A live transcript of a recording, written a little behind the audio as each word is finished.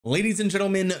Ladies and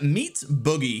gentlemen, meet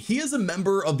Boogie. He is a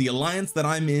member of the alliance that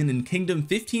I'm in Kingdom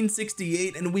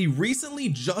 1568, and we recently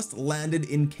just landed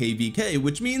in KVK,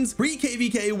 which means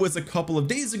pre-KVK was a couple of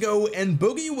days ago, and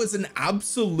Boogie was an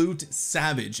absolute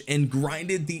savage and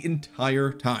grinded the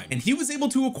entire time, and he was able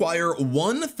to acquire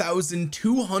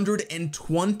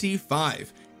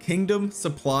 1,225 kingdom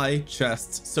supply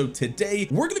chests. So today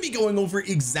we're going to be going over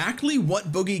exactly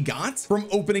what Boogie got from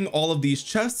opening all of these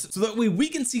chests, so that way we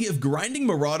can see if grinding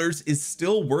Marauders is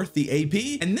still worth the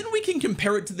AP, and then we can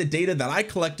compare it to the data that I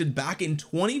collected back in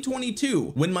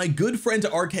 2022 when my good friend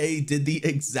RK did the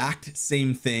exact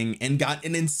same thing and got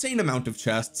an insane amount of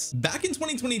chests. Back in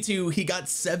 2022 he got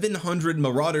 700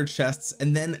 Marauder chests,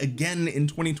 and then again in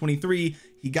 2023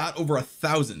 he got over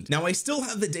 1,000. Now I still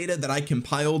have the data that I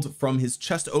compiled from his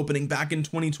chest opening back in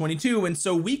 2022, and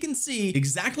so we can see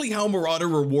exactly how Marauder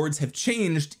rewards have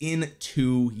changed in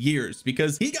 2 years,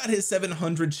 because he got his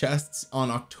 700 chests on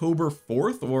October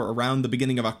 4th, or around the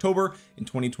beginning of October in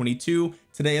 2022.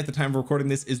 Today, at the time of recording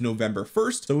this, is November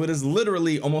 1st, so it is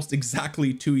literally almost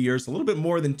exactly 2 years, a little bit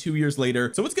more than 2 years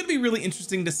later. So it's going to be really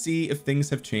interesting to see if things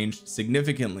have changed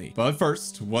significantly. But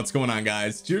first, what's going on,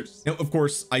 guys? Cheers. Now, of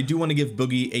course, I do want to give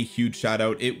Boogie a huge shout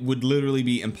out. It would literally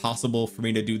be impossible for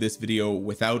me to do this video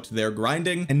without their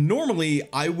grinding, and normally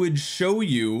I would show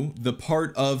you the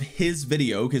part of his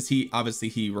video, because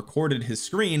he recorded his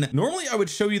screen. Normally I would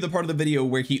show you the part of the video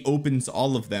where he opens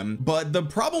all of them, but the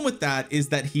problem with that is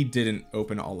that he didn't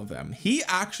open all of them. He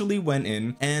actually went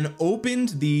in and opened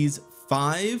these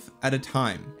 5 at a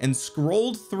time and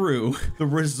scrolled through the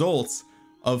results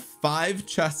of 5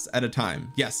 chests at a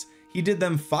time. Yes, he did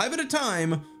them 5 at a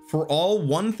time for all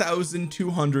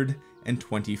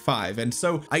 1,225. And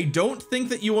so I don't think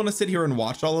that you want to sit here and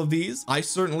watch all of these. I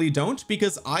certainly don't,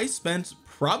 because I spent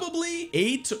probably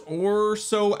 8 or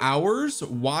so hours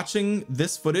watching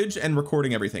this footage and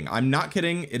recording everything. I'm not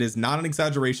kidding. It is not an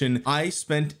exaggeration. I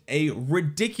spent a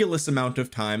ridiculous amount of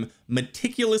time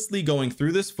meticulously going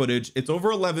through this footage. It's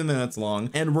over 11 minutes long,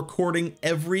 and recording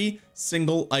every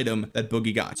single item that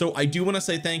Boogie got. So I do want to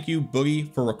say thank you,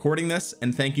 Boogie, for recording this,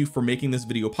 and thank you for making this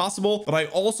video possible. But I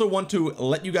also want to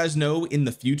let you guys know, in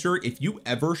the future, if you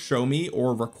ever show me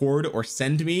or record or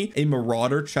send me a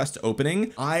Marauder chest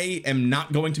opening, I am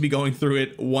not going to be going through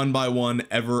it one by one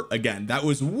ever again. That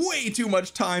was way too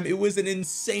much time. It was an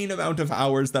insane amount of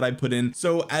hours that I put in.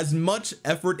 So as much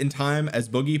effort and time as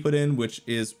Boogie put in, which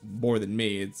is more than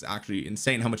me, it's actually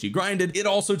insane how much he grinded, it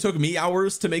also took me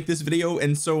hours to make this video.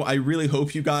 And so I really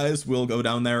hope you guys will go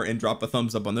down there and drop a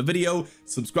thumbs up on the video,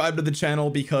 subscribe to the channel,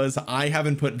 because I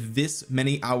haven't put this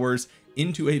many hours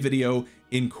into a video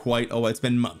in quite it's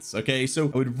been months. Okay,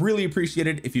 so I would really appreciate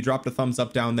it if you dropped a thumbs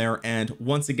up down there. And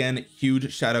once again,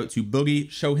 huge shout out to Boogie.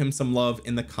 Show him some love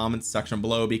in the comments section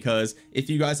below, because if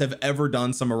you guys have ever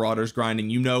done some Marauders grinding,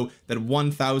 you know that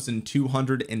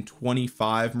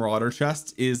 1,225 Marauder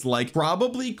chests is like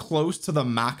probably close to the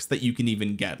max that you can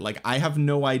even get. Like, I have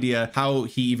no idea how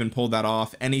he even pulled that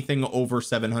off. Anything over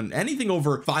 700, anything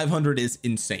over 500 is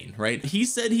insane, right? He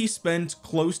said he spent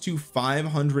close to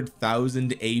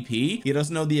 500,000 AP. He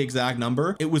doesn't know the exact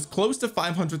number. It was close to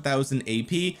 500,000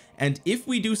 AP. And if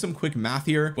we do some quick math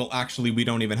here, well, actually we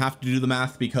don't even have to do the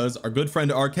math, because our good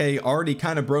friend RK already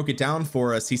kind of broke it down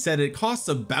for us. He said it costs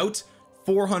about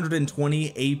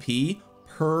 420 AP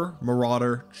per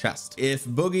Marauder chest. If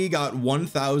Boogie got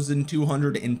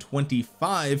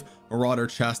 1,225 Marauder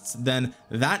chests, then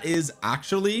that is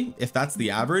actually, if that's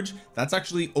the average, that's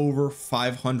actually over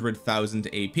 500,000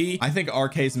 AP. I think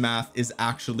RK's math is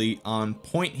actually on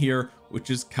point here, which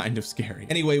is kind of scary.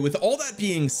 Anyway, with all that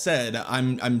being said,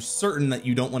 I'm certain that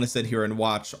you don't want to sit here and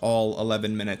watch all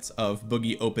 11 minutes of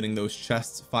Boogie opening those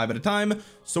chests 5 at a time.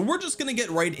 So we're just going to get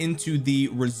right into the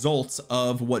results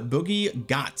of what Boogie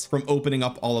got from opening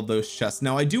up all of those chests.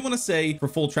 Now, I do want to say, for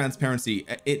full transparency,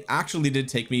 it actually did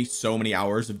take me so many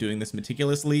hours of doing this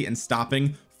meticulously and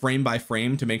stopping frame by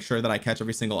frame to make sure that I catch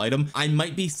every single item. I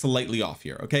might be slightly off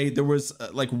here. Okay, there was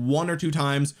like 1 or 2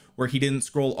 times where he didn't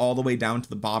scroll all the way down to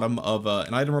the bottom of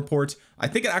an item report. I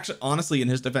think it actually, honestly, in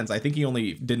his defense, I think he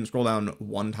only didn't scroll down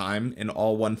 1 time in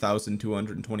all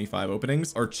 1,225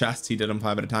 openings or chests. He did them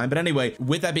 5 at a time. But anyway,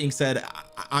 with that being said,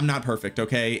 I'm not perfect,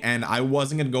 okay, and I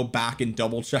wasn't gonna go back and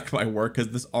double check my work,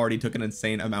 because this already took an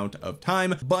insane amount of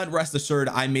time. But rest assured,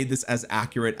 I made this as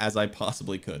accurate as I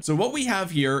possibly could. So what we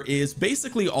have here is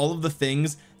basically all of the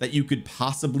things that you could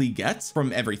possibly get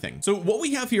from everything. So what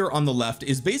we have here on the left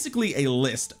is basically a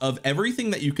list of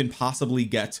everything that you can possibly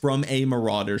get from a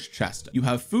Marauders chest. You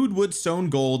have food, wood, stone,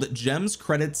 gold, gems,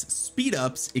 credits, speed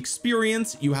ups,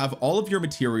 experience. You have all of your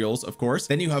materials, of course.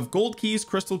 Then you have gold keys,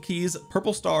 crystal keys,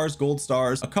 purple stars, gold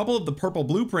stars, a couple of the purple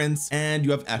blueprints, and you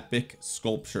have epic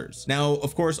sculptures. Now,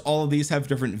 of course, all of these have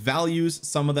different values.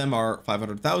 Some of them are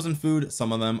 500,000 food.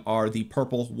 Some of them are the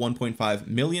purple 1.5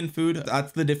 million food.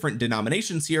 That's the different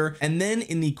denominations here. And then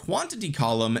in the quantity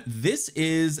column, this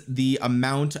is the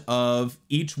amount of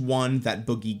each one that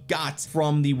Boogie got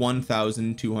from the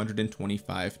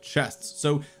 1,225 chests.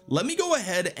 So let me go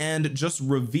ahead and just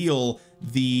reveal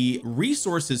the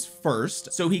resources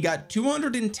first. So he got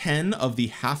 210 of the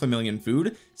 500,000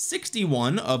 food,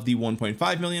 61 of the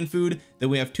 1.5 million food. Then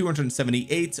we have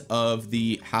 278 of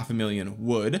the 500,000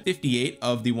 wood, 58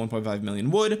 of the 1.5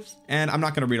 million wood. And I'm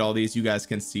not going to read all these. You guys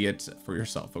can see it for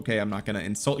yourself. Okay. I'm not going to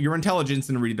insult your intelligence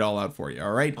and read it all out for you.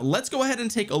 All right. Let's go ahead and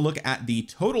take a look at the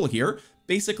total here.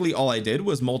 Basically, all I did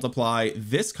was multiply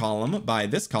this column by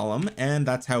this column, and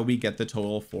that's how we get the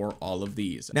total for all of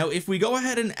these. Now, if we go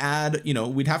ahead and add,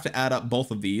 we'd have to add up both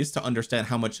of these to understand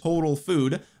how much total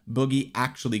food Boogie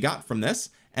actually got from this.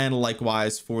 And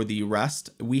likewise for the rest,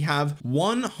 we have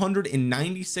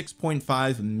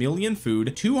 196.5 million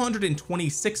food,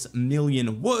 226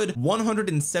 million wood,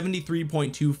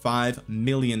 173.25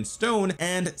 million stone,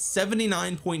 and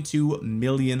 79.2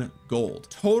 million gold.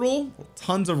 Total,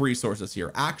 tons of resources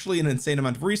here. Actually an insane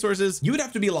amount of resources. You would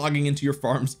have to be logging into your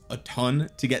farms a ton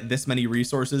to get this many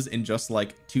resources in just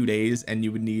like 2 days, and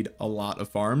you would need a lot of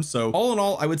farms. So all in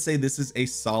all, I would say this is a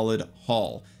solid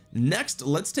haul. Next,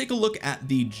 let's take a look at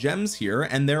the gems here,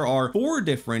 and there are 4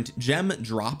 different gem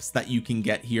drops that you can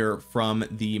get here from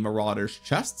the Marauders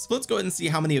chests. Let's go ahead and see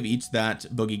how many of each that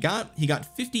Boogie got. He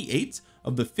got 58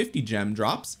 of the 50 gem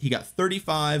drops. He got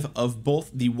 35 of both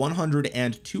the 100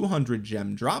 and 200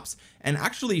 gem drops, and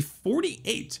actually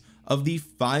 48 of the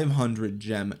 500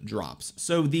 gem drops.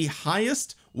 So the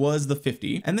highest was the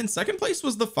 50, and then second place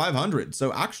was the 500.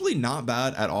 So actually not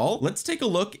bad at all. Let's take a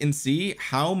look and see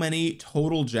how many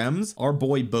total gems our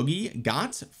boy Boogie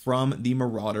got from the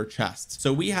Marauder chest.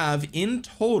 So we have in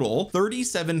total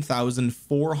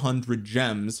 37,400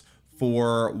 gems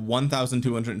for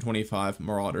 1,225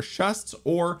 Marauder chests,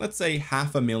 or let's say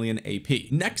 500,000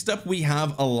 AP. Next up, we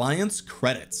have Alliance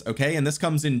credits. Okay. And this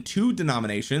comes in 2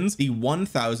 denominations, the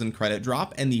 1,000 credit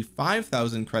drop and the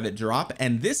 5,000 credit drop.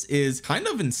 And this is kind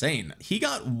of insane. He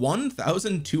got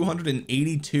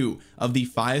 1,282 of the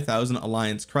 5,000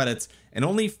 Alliance credits and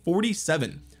only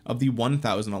 47 of the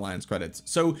 1,000 Alliance credits.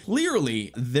 So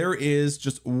clearly there is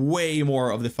just way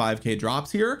more of the 5k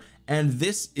drops here. And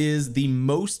this is the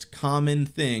most common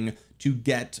thing to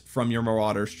get from your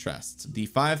Marauders chests. The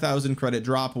 5,000 credit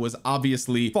drop was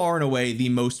obviously far and away the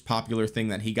most popular thing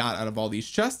that he got out of all these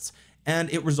chests, and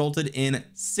it resulted in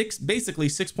basically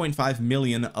 6.5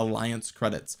 million Alliance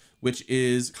credits, which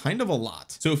is kind of a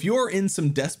lot. So if you're in some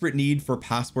desperate need for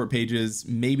passport pages,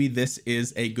 maybe this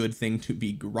is a good thing to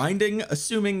be grinding,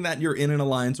 assuming that you're in an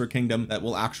alliance or kingdom that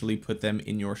will actually put them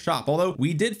in your shop. Although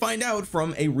we did find out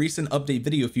from a recent update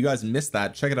video, if you guys missed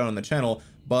that, check it out on the channel,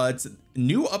 but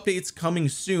new updates coming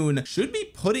soon should be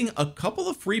putting a couple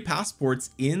of free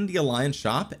passports in the alliance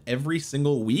shop every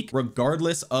single week,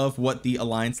 regardless of what the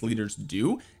alliance leaders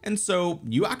do. And so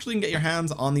you actually can get your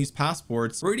hands on these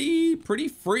passports pretty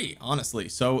free, honestly.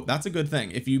 So that's a good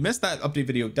thing. If you missed that update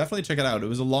video, definitely check it out. It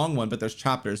was a long one, but there's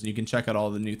chapters and you can check out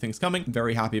all the new things coming. I'm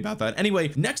very happy about that.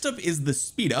 Anyway, next up is the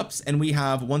speed ups, and we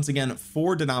have once again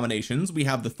 4 denominations. We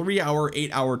have the 3-hour,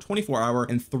 8-hour, 24-hour,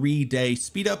 and 3-day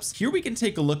speed ups. Here we can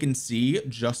take a look and see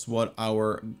just what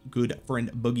our good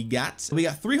friend Boogie got. We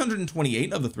got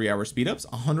 328 of the 3-hour speed ups,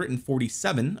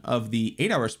 147 of the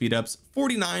 8-hour speed ups,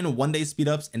 49 1-day speed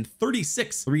ups, and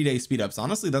 36 3-day speed ups.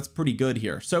 Honestly, that's pretty good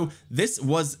here. So this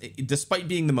was, despite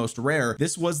being the most rare,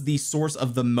 this was the source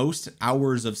of the most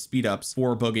hours of speed ups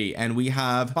for Boogie, and we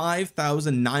have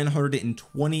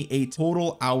 5,928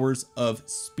 total hours of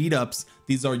speed ups.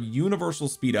 These are universal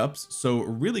speed ups, so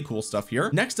really cool stuff here.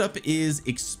 Next up is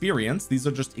experience. These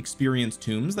are just experience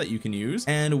tombs that you can use,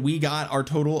 and we got our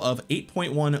total of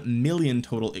 8.1 million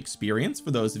total experience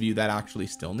for those of you that actually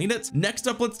still need it. Next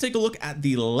up, let's take a look at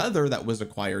the leather that was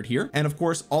acquired here, and of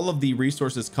course all of the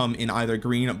resources come in either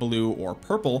green, blue, or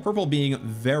purple being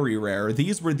very rare.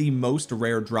 These were the most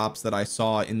rare drops that I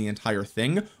saw in the entire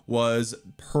thing, was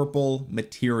purple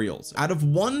materials. Out of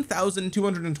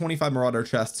 1,225 Marauder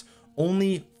chests,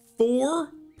 only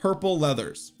 4 purple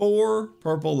leathers, 4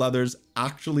 purple leathers,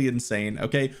 actually insane.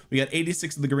 Okay, we got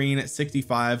 86 of the green,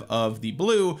 65 of the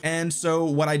blue. And so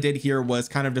what I did here was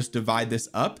kind of just divide this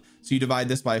up. So you divide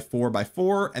this by 4 by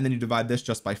 4, and then you divide this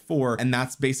just by 4, and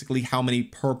that's basically how many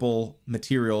purple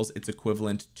materials it's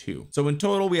equivalent to. So in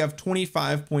total we have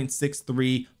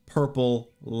 25.63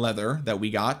 purple leather that we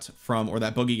got from, or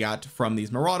that Boogie got from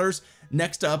these Marauders.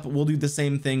 Next up, we'll do the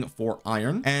same thing for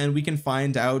iron, and we can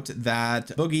find out that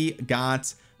Boogie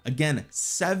got, again,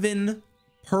 7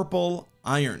 purple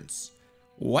irons.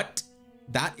 What?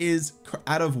 That is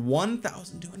out of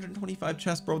 1,225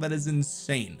 chests, bro. That is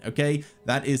insane. Okay,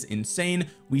 that is insane.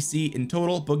 We see in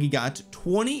total Boogie got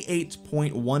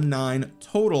 28.19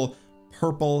 total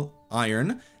purple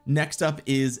iron. Next up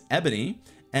is ebony,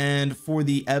 and for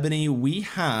the ebony we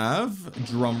have,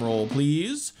 drum roll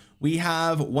please, we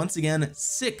have once again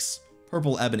 6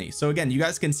 purple ebony. So again, you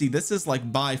guys can see this is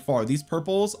like by far, these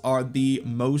purples are the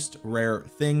most rare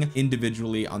thing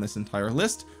individually on this entire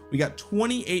list. We got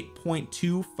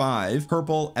 28.25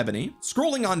 purple ebony.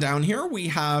 Scrolling on down here, we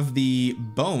have the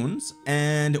bones,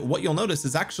 and what you'll notice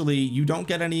is actually you don't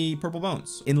get any purple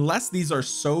bones unless these are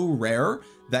so rare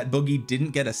that Boogie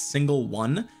didn't get a single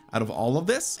one out of all of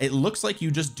this. It looks like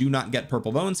you just do not get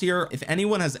purple bones here. If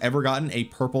anyone has ever gotten a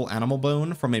purple animal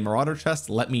bone from a Marauder chest,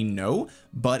 let me know,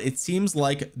 but it seems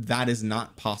like that is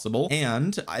not possible.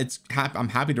 And I'm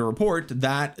happy to report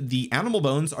that the animal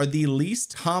bones are the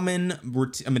least common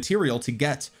material to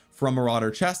get from Marauder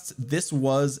chests. This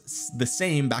was the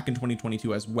same back in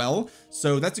 2022 as well,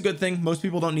 so that's a good thing. Most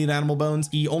people don't need animal bones.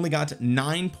 He only got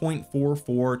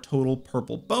 9.44 total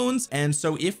purple bones, and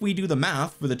so if we do the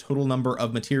math for the total number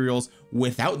of materials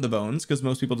without the bones, because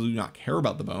most people do not care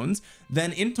about the bones,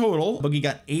 then in total Boogie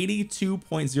got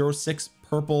 82.06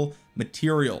 purple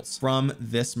materials from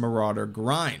this Marauder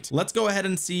grind. Let's go ahead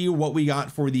and see what we got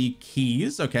for the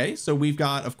keys. Okay, so we've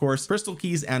got, of course, crystal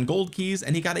keys and gold keys,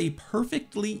 and he got a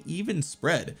perfectly even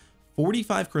spread,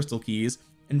 45 crystal keys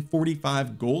and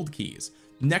 45 gold keys.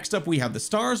 Next up, we have the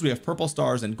stars. We have purple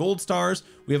stars and gold stars.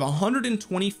 We have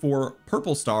 124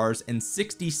 purple stars and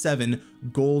 67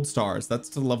 gold stars. That's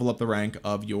to level up the rank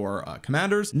of your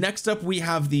commanders. Next up, we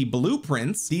have the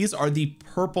blueprints. These are the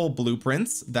purple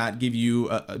blueprints that give you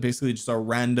basically just a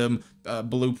random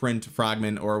blueprint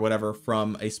fragment or whatever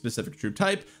from a specific troop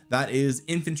type. That is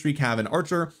infantry, cav, and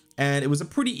archer. And it was a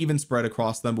pretty even spread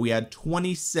across them. We had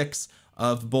 26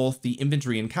 of both the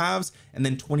infantry and calves, and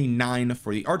then 29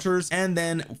 for the archers. And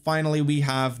then finally we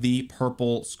have the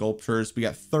purple sculptures. We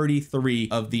got 33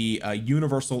 of the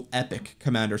universal epic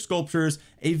commander sculptures,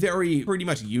 a very pretty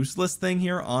much useless thing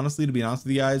here, honestly, to be honest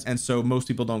with you guys, and so most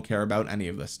people don't care about any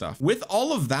of this stuff. With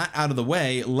all of that out of the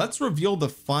way, let's reveal the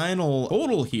final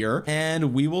total here,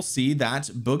 and we will see that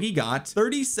Boogie got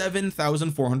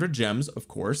 37,400 gems. Of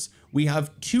course, we have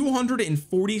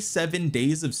 247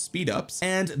 days of speed ups,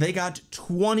 and they got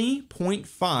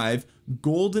 20.5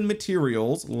 golden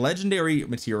materials, legendary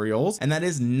materials, and that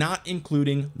is not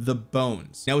including the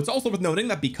bones. Now, it's also worth noting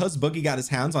that because Boogie got his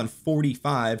hands on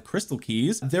 45 crystal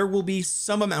keys, there will be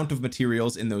some amount of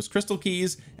materials in those crystal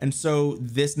keys, and so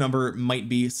this number might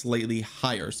be slightly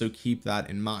higher, so keep that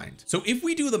in mind. So if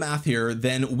we do the math here,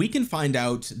 then we can find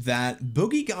out that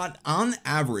Boogie got on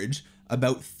average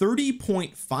about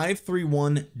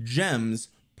 30.531 gems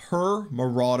per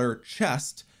Marauder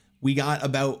chest. We got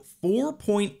about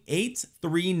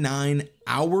 4.839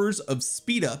 hours of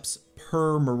speed ups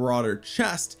per Marauder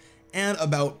chest, and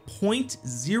about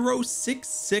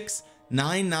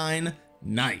 0.06699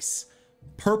 nice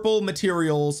purple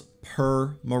materials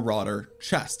per Marauder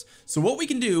chest. So what we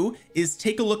can do is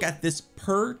take a look at this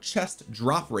per chest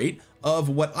drop rate of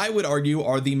what I would argue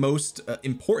are the most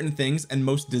important things and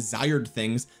most desired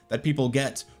things that people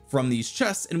get from these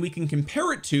chests, and we can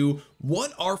compare it to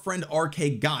what our friend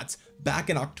RK got back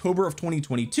in October of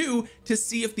 2022 to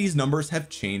see if these numbers have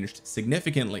changed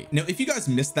significantly. Now, if you guys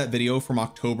missed that video from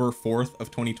October 4th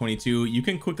of 2022, you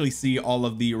can quickly see all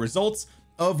of the results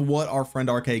of what our friend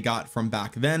RK got from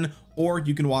back then, or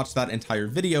you can watch that entire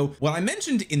video. What I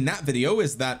mentioned in that video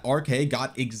is that RK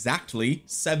got exactly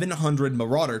 700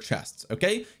 Marauder chests.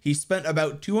 Okay, he spent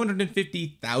about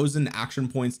 250,000 action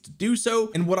points to do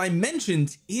so, and what I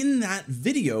mentioned in that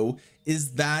video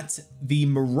is that the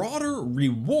Marauder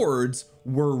rewards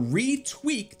were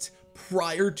retweaked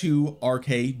prior to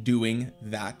RK doing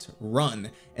that run.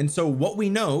 And so what we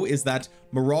know is that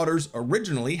Marauders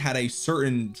originally had a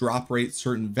certain drop rate,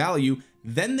 certain value,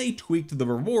 then they tweaked the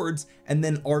rewards, and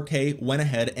then RK went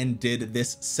ahead and did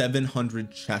this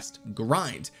 700 chest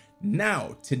grind.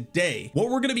 Now today, what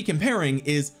we're going to be comparing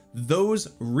is those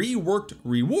reworked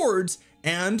rewards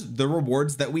and the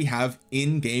rewards that we have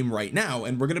in game right now,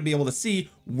 and we're going to be able to see,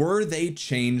 were they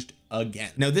changed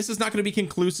again? Now, this is not going to be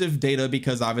conclusive data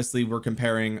because obviously we're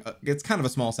comparing, it's kind of a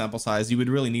small sample size. You would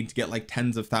really need to get like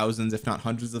tens of thousands, if not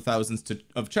hundreds of thousands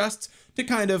of chests to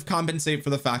kind of compensate for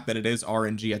the fact that it is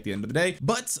RNG at the end of the day.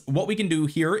 But what we can do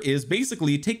here is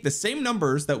basically take the same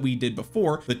numbers that we did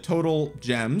before, the total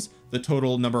gems, the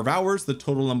total number of hours, the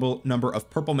total number of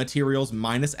purple materials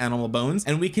minus animal bones,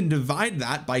 and we can divide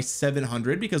that by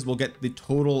 700 because we'll get the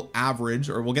total average,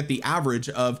 or we'll get the average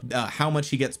of how much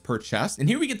he gets per chest. And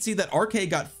here we can see that RK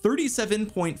got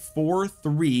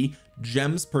 37.43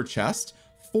 gems per chest,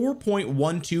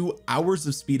 4.12 hours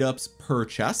of speed ups per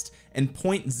chest, and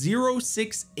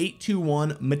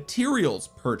 0.06821 materials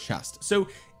per chest. So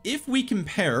if we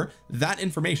compare that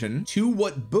information to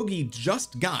what Boogie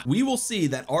just got, we will see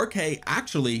that RK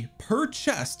actually per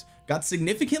chest got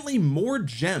significantly more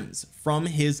gems from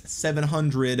his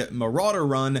 700 Marauder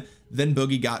run than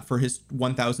Boogie got for his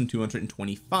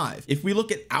 1,225. If we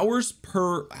look at hours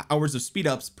of speed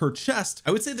ups per chest,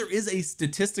 I would say there is a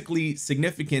statistically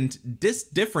significant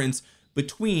difference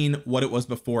between what it was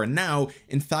before and now.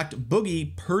 In fact,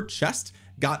 Boogie per chest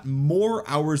got more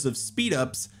hours of speed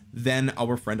ups than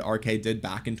our friend RK did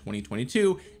back in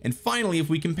 2022. And finally, if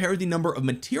we compare the number of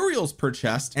materials per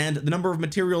chest and the number of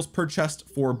materials per chest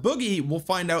for Boogie, we'll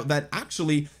find out that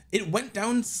actually it went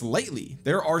down slightly.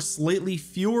 There are slightly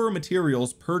fewer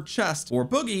materials per chest for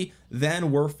Boogie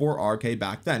than were for RK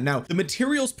back then. Now, the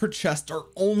materials per chest are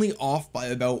only off by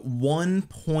about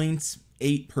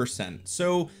 1.8%.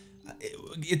 So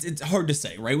it's hard to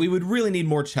say, right? We would really need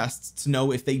more chests to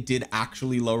know if they did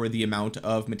actually lower the amount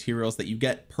of materials that you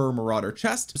get per Marauder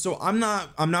chest. So I'm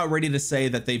not ready to say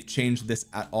that they've changed this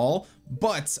at all,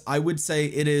 but I would say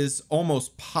it is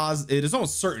almost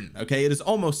certain, okay? It is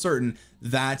almost certain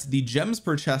that the gems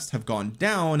per chest have gone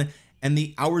down and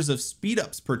the hours of speed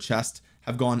ups per chest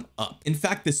have gone up. In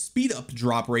fact, the speed up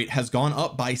drop rate has gone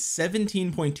up by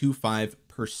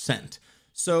 17.25%.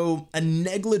 So a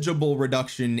negligible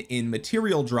reduction in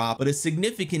material drop, but a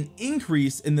significant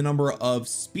increase in the number of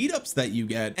speed ups that you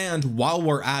get. And while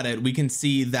we're at it, we can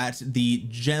see that the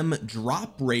gem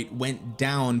drop rate went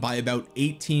down by about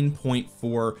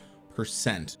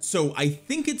 18.4%. So I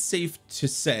think it's safe to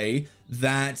say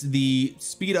that the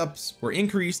speed ups were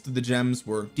increased, the gems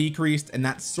were decreased, and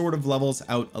that sort of levels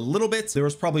out a little bit. There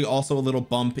was probably also a little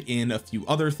bump in a few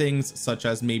other things, such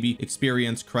as maybe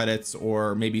experience credits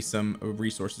or maybe some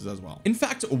resources as well. In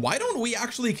fact, why don't we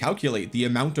actually calculate the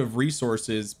amount of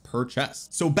resources per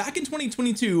chest? So back in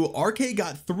 2022, RK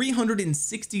got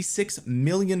 366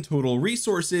 million total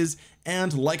resources,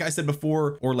 and like I said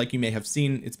before, or like you may have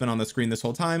seen, it's been on the screen this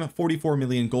whole time, 44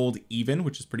 million gold even,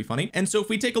 which is pretty funny. And so if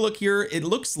we take a look here, it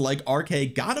looks like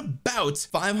RK got about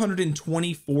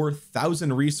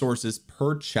 524,000 resources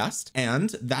per chest,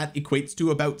 and that equates to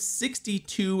about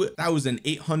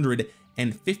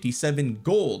 62,857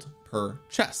 gold per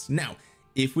chest. Now,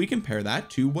 if we compare that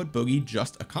to what Boogie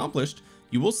just accomplished,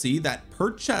 you will see that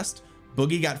per chest,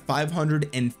 Boogie got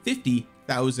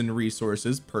 550,000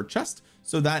 resources per chest.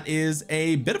 So that is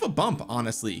a bit of a bump,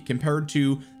 honestly, compared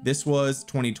to this was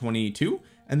 2022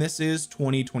 and this is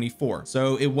 2024.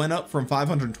 So it went up from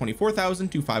 524,000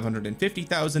 to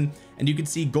 550,000, and you can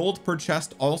see gold per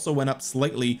chest also went up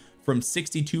slightly from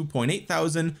 62.8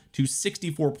 thousand to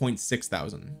 64.6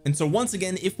 thousand. And so once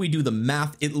again, if we do the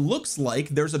math, it looks like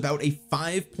there's about a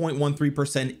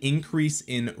 5.13% increase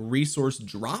in resource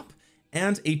drop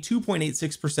and a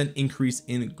 2.86% increase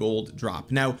in gold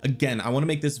drop. Now, again, I want to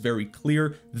make this very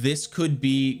clear. This could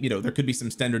be, there could be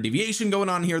some standard deviation going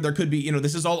on here. There could be,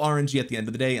 this is all RNG at the end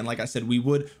of the day. And like I said, we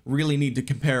would really need to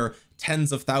compare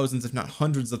tens of thousands, if not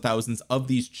hundreds of thousands of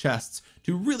these chests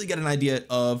to really get an idea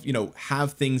of,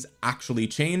 have things actually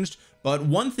changed. But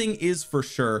one thing is for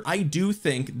sure, I do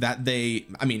think that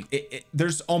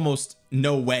there's almost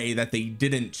no way that they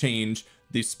didn't change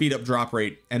the speed up drop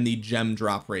rate and the gem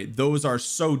drop rate. Those are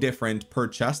so different per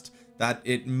chest that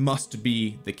it must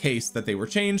be the case that they were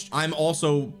changed. I'm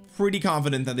also pretty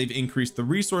confident that they've increased the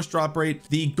resource drop rate,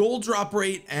 the gold drop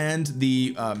rate, and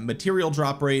the material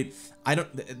drop rate.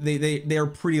 They are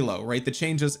pretty low, right? The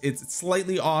changes, it's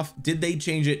slightly off. Did they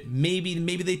change it? Maybe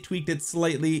they tweaked it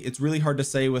slightly. It's really hard to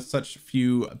say with such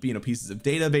few pieces of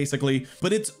data basically.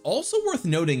 But it's also worth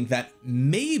noting that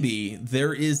maybe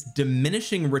there is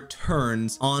diminishing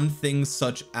returns on things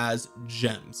such as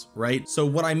gems, right? So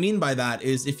what I mean by that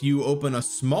is if you open a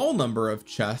small number of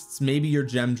chests, maybe your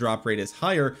gem drop rate is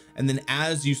higher, and then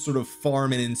as you sort of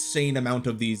farm an insane amount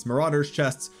of these Marauders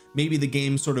chests, maybe the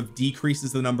game sort of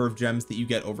decreases the number of gems that you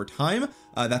get over time.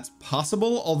 That's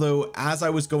possible, although as I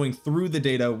was going through the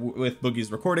data with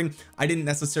Boogie's recording, I didn't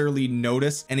necessarily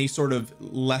notice any sort of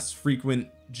less frequent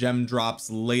gem drops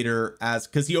later, as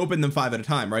because he opened them 5 at a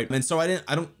time, right? And so I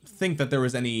don't think that there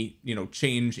was any, you know,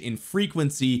 change in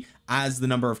frequency as the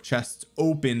number of chests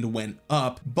opened went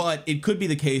up, but it could be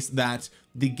the case that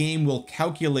the game will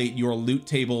calculate your loot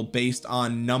table based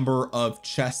on number of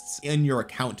chests in your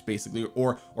account, basically,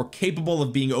 or capable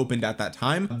of being opened at that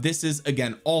time. This is,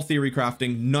 again, all theory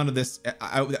crafting. None of this,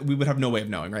 we would have no way of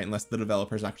knowing, right, unless the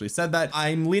developers actually said that.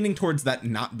 I'm leaning towards that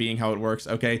not being how it works.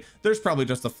 Okay, there's probably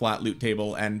just a flat loot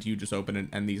table and you just open it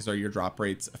and these are your drop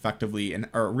rates effectively, and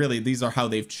or really these are how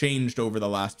they've changed over the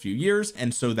last few years,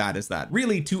 and so that is that.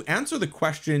 Really, to answer the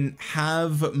question,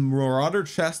 have Marauder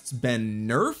chests been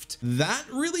nerfed? That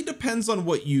really depends on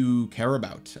what you care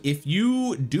about. If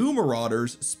you do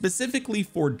Marauders specifically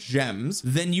for gems,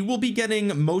 then you will be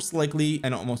getting, most likely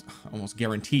and almost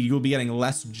guaranteed, you will be getting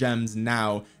less gems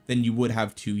now than you would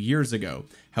have 2 years ago.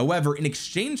 However, in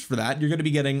exchange for that, you're going to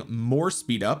be getting more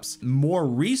speed ups, more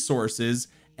resources,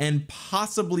 and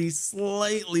possibly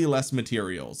slightly less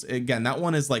materials. Again, that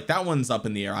one's up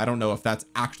in the air. I don't know if that's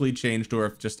actually changed or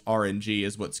if just RNG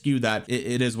is what skewed that.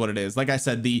 It is what it is. Like I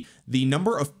said, the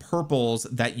number of purples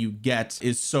that you get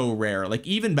is so rare. Like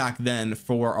even back then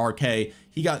for RK,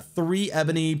 he got 3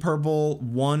 ebony purple,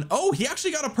 1. Oh, he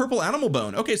actually got a purple animal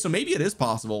bone. Okay, so maybe it is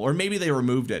possible, or maybe they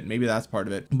removed it. Maybe that's part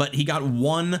of it. But he got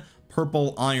 1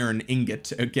 purple iron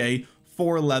ingot. Okay,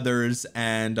 4 leathers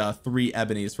and 3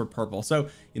 ebonies for purple. So,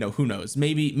 you know, who knows,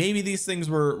 maybe these things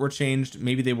were changed,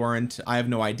 maybe they weren't. I have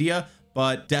no idea,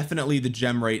 but definitely the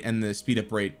gem rate and the speed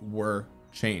up rate were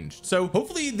changed. So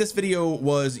hopefully this video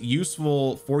was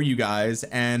useful for you guys,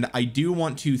 and I do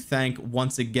want to thank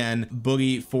once again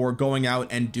Boogie for going out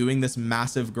and doing this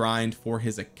massive grind for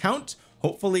his account.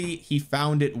 Hopefully he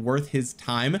found it worth his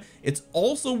time. It's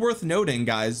also worth noting,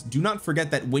 guys, do not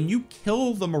forget that when you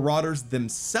kill the Marauders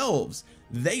themselves,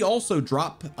 they also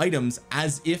drop items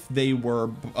as if they were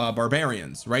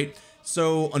barbarians, right?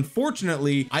 So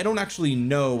unfortunately, I don't actually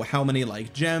know how many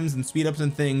like gems and speed ups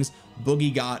and things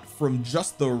Boogie got from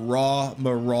just the raw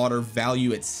Marauder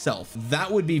value itself.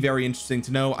 That would be very interesting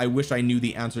to know. I wish I knew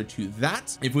the answer to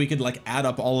that. If we could like add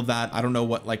up all of that, I don't know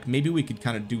what, like maybe we could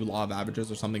kind of do law of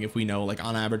averages or something. If we know like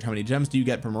on average how many gems do you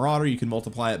get per Marauder, you can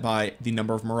multiply it by the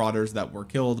number of Marauders that were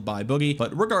killed by Boogie.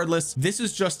 But regardless, this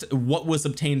is just what was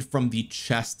obtained from the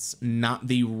chests, not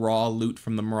the raw loot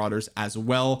from the Marauders as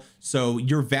well. So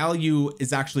your value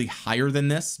is actually higher than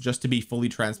this. Just to be fully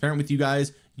transparent with you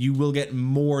guys, you will get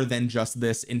more than just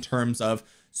this in terms of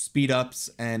speed ups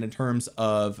and in terms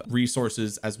of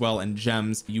resources as well, and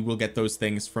gems. You will get those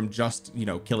things from just, you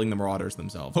know, killing the Marauders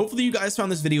themselves. Hopefully you guys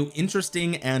found this video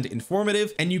interesting and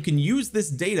informative, and you can use this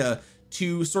data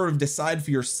to sort of decide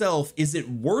for yourself, is it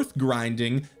worth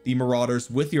grinding the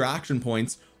Marauders with your action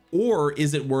points, or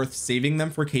is it worth saving them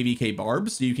for KVK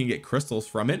barbs so you can get crystals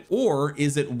from it, or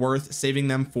is it worth saving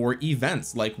them for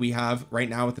events like we have right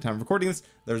now at the time of recording this?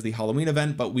 There's the Halloween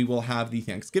event, but we will have the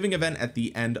Thanksgiving event at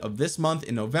the end of this month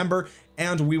in November,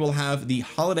 and we will have the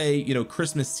holiday, you know,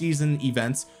 Christmas season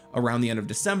events around the end of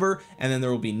December, and then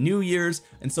there will be New Year's.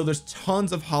 And so there's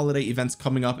tons of holiday events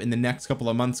coming up in the next couple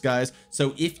of months, guys.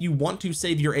 So if you want to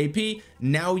save your AP,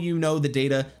 now you know the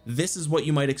data. This is what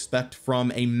you might expect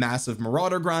from a massive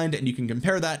Marauder grind, and you can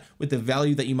compare that with the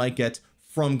value that you might get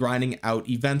from grinding out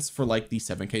events for like the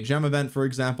 7k gem event, for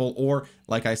example, or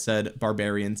like I said,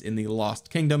 barbarians in the Lost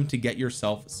Kingdom to get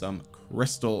yourself some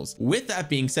crystals. With that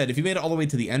being said, if you made it all the way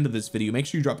to the end of this video, make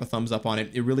sure you drop a thumbs up on it.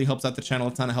 It really helps out the channel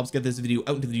a ton. It helps get this video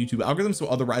out into the YouTube algorithm so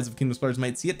other Rise of Kingdoms players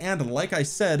might see it. And like I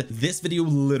said, this video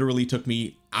literally took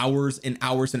me hours and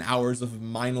hours and hours of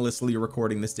mindlessly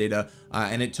recording this data,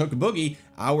 and it took Boogie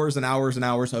hours and hours and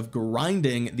hours of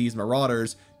grinding these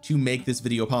Marauders to make this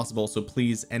video possible. So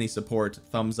please, any support,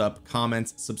 thumbs up,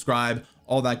 comments, subscribe,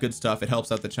 all that good stuff. It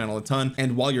helps out the channel a ton.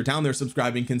 And while you're down there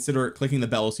subscribing, consider clicking the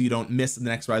bell so you don't miss the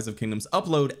next Rise of Kingdoms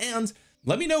upload. And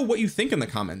let me know what you think in the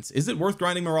comments. Is it worth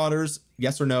grinding Marauders?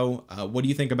 Yes or no? What do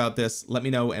you think about this? Let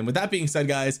me know. And with that being said,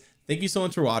 guys, thank you so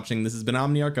much for watching. This has been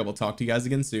Omniarch. I will talk to you guys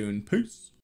again soon. Peace.